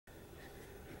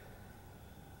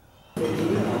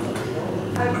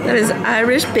That is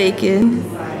Irish bacon.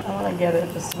 I want to get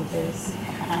it just in case.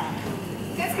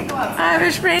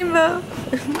 Irish rainbow.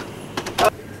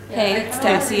 Hey, it's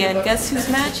Tassie, and guess who's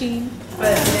matching?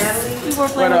 We wore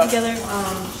flannel together.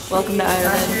 Welcome to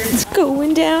Ireland. It's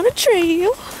going down a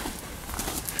trail.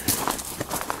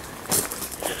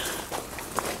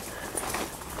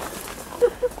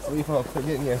 Leave off, they're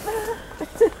getting you.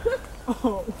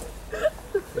 Oh.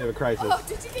 We have a crisis. Oh,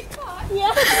 did you get caught?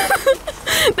 Yeah.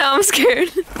 Now I'm scared.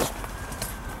 Is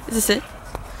this it?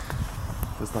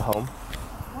 Is this the home?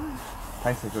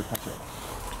 Tassie, go touch it.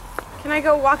 Can I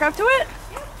go walk up to it?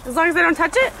 Yeah. As long as I don't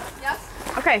touch it? Yes.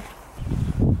 Okay.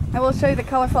 I will show you the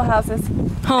colorful houses.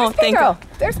 Oh, thank you.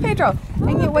 There's Pedro.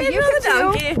 And what you can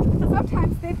donkey. do,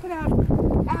 sometimes they put out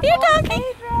apples. Here, donkey.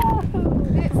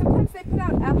 Sometimes they put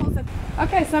out apples.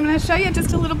 Okay, so I'm going to show you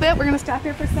just a little bit. We're going to stop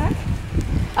here for a sec.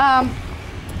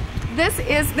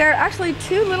 There are actually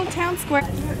two little town squares.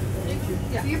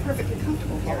 Yeah. So you're perfectly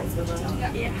comfortable here.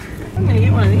 Yeah. I'm going to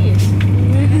get one of these.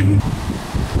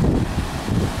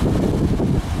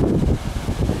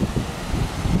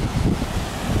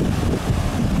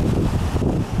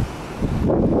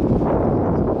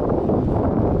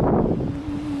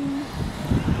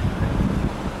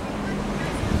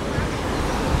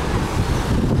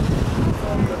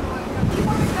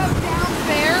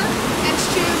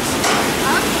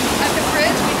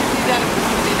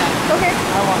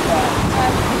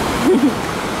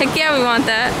 Heck yeah, we want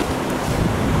that.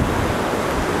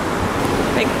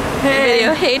 Like,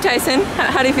 video. Hey Tyson,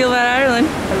 how do you feel about Ireland?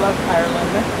 I love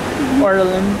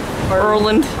Ireland.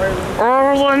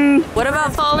 Ireland. What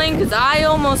about falling? Because I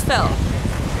almost fell.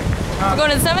 We're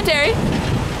going to the cemetery.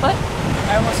 What?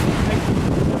 I almost.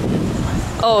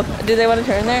 Oh, do they want to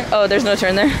turn there? Oh, there's no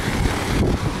turn there.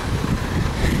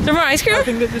 Is there more ice cream? I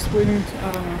think they're just waiting to,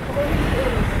 I don't know.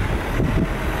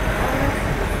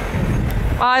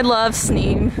 I love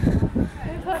Sneem.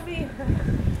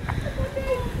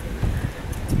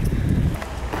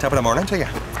 Top of the morning to you.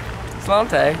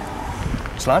 Slante.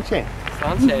 Slanche.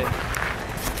 Slante.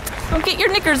 Don't get your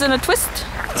knickers in a twist.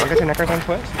 Don't get your knickers on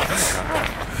twist.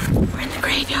 We're in the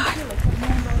graveyard.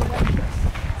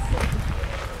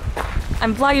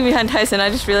 I'm vlogging behind Tyson. I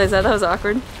just realized that. That was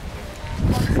awkward.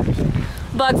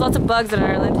 Bugs. Lots of bugs in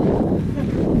Ireland.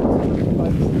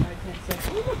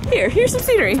 Here's some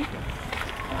scenery.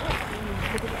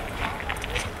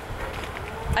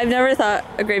 I've never thought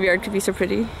a graveyard could be so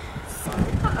pretty.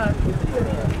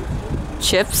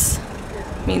 Chips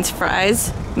means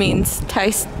fries, means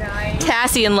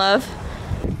Tassie in love.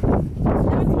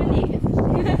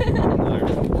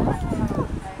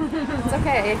 It's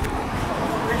okay.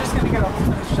 We're just gonna get a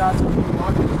whole bunch of shots when we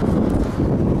walk.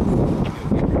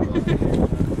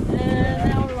 And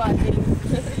now we're watching.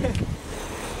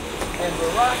 And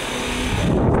we're walking.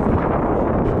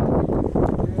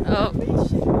 Oh.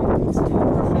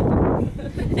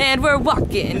 And we're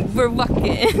walking.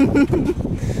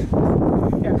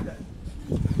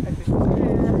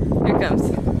 Here it comes.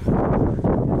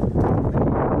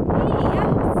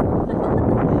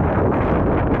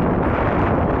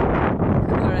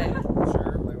 Alright.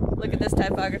 Look at this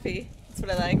typography. That's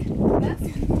what I like.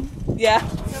 Yeah.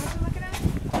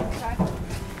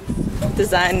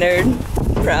 Design nerd.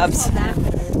 Props.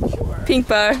 Pink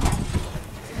bar.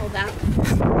 Hold that.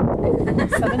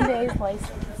 7 days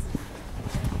license.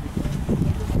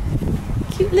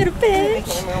 Cute little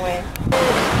fish.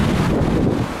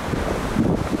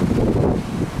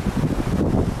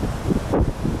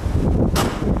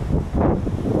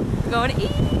 Going to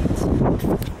eat.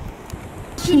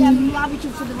 Should have barbecue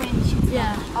for the ranch.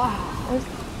 Yeah.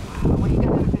 Well, you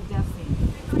gotta have a good death scene.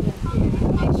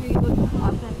 Make sure you look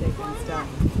authentic and stuff.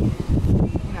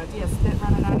 You know, do you have spit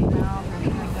running out of your mouth or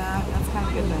anything like that? That's kind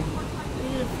of a good thing. We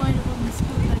need to find it on the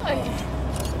school.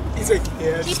 He's like,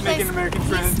 yeah, just making American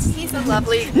friends. He's a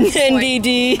lovely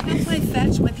NBD. He'll play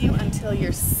fetch with you until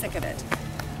you're sick of it.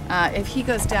 If he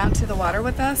goes down to the water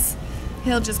with us,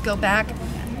 he'll just go back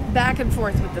and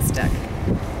forth with the stick.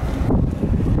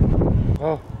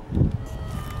 Oh.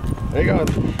 There you go.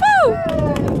 Woo!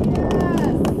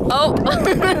 Oh,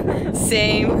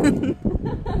 same.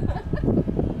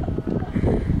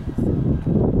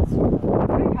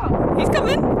 He's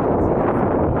coming.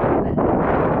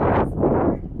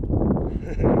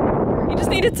 You just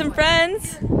needed some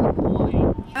friends.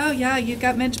 Oh yeah, you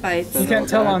got midge bites. You can't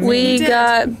tell on me. We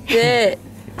got bit.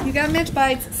 You got midge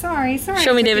bites. Sorry. Show me, I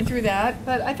took you David. through that,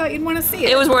 but I thought you'd want to see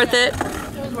it. It was worth it.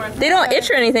 They don't itch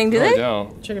or anything, do they?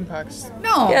 don't. Chicken pox.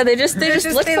 No. Yeah, they just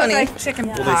look they funny. Look like chicken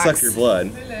pox. Well, they suck your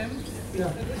blood.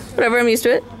 Whatever, I'm used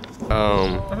to it.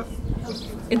 Um,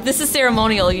 If this is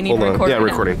ceremonial, you need hold to on. record. Yeah, right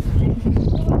now. recording.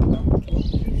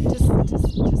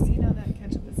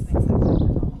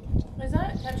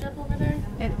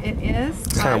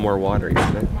 kind of more watery,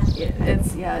 isn't it?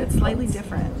 It's slightly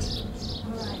different.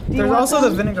 There's also the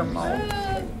vinegar malt.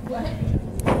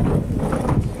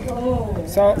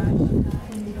 Salt.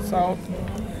 Salt.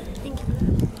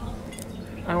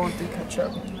 I want the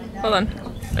ketchup. Hold on.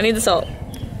 I need the salt.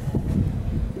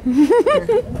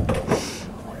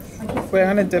 Wait,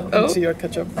 I'm gonna dip into your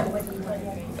ketchup.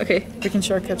 Okay. We can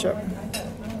share ketchup.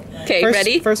 Okay,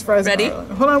 ready? First fries. Ready?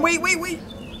 Hold on, wait. Do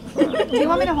you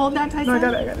want me to hold that, Tyson? No, I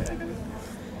got it.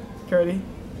 Okay, ready?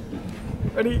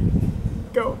 Ready?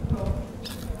 Go.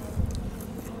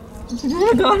 Just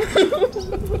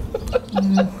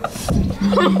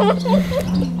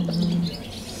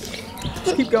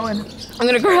keep going. I'm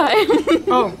gonna cry.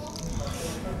 Oh,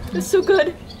 It's so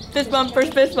good. Fist bump,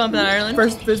 first fist bump in Ireland.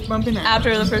 first fist bump in it.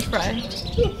 After the first fry.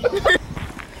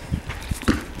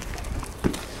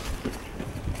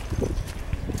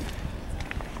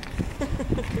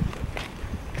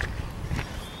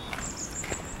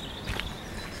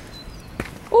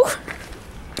 Ooh.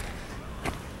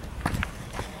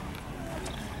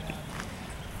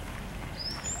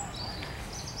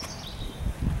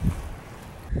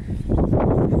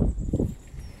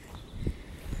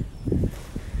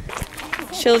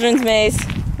 Children's maze.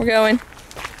 We're going.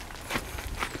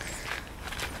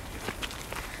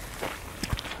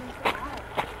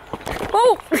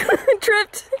 Oh!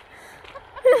 Tripped!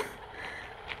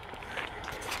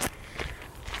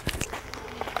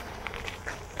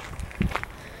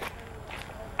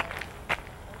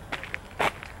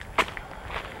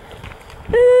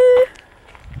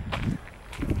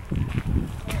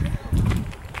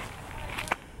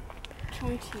 Can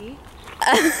we cheat?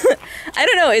 I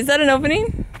don't know, is that an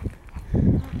opening?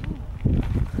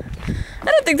 I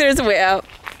don't think there's a way out.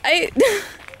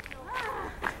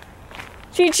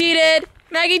 She cheated!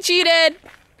 Maggie cheated!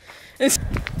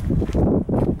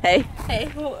 Hey.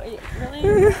 Hey, really? Really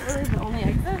the only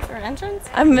exit or entrance?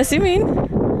 I'm assuming. I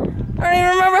don't even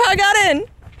remember how I got in.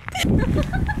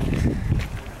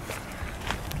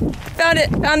 Found it.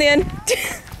 Found the end.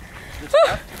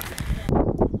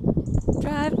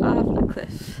 Drive off a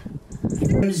cliff.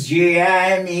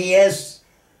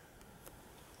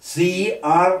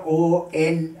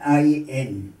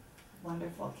 Janescronin.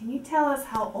 Wonderful. Can you tell us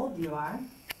how old you are?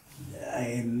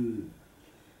 I'm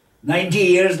 90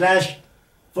 years last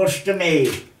 1st of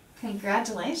May.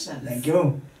 Congratulations. Thank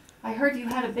you. I heard you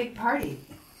had a big party.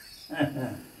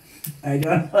 I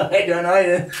don't know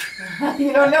either.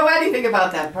 You don't know anything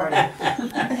about that party.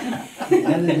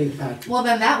 And the big party. Well,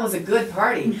 then that was a good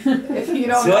party. If you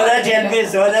don't So know that tell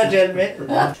me.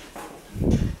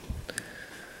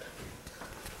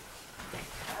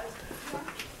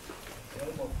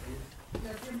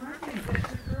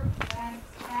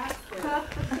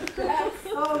 That's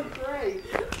so great.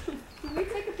 Can we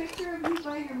take a picture of you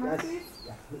by your Murphys?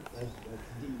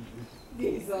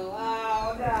 Diesel,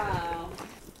 oh no.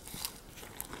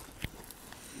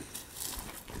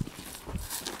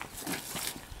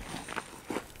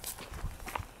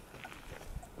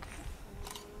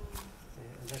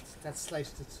 That's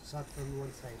sliced it's out from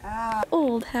one side.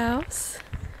 Old house.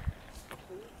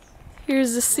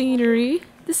 Here's the scenery.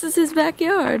 This is his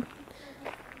backyard.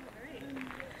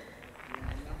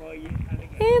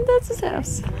 And that's his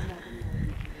house.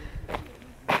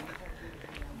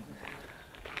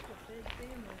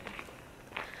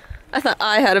 I thought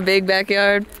I had a big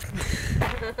backyard.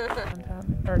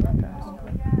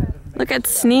 Look at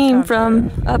Sneem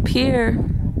from up here.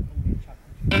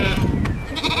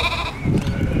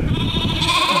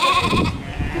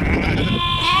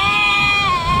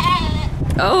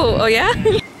 Oh yeah?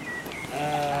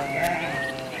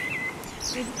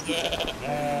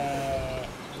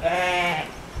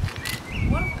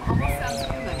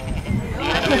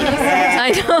 I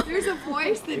know. There's a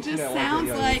voice that just sounds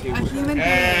like a human being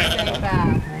saying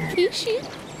back. Kishi.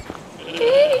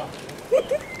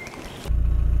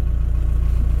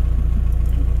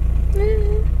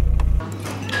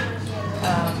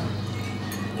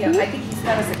 Yeah, I think he's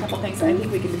got us a couple things. I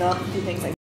think we can develop a few things.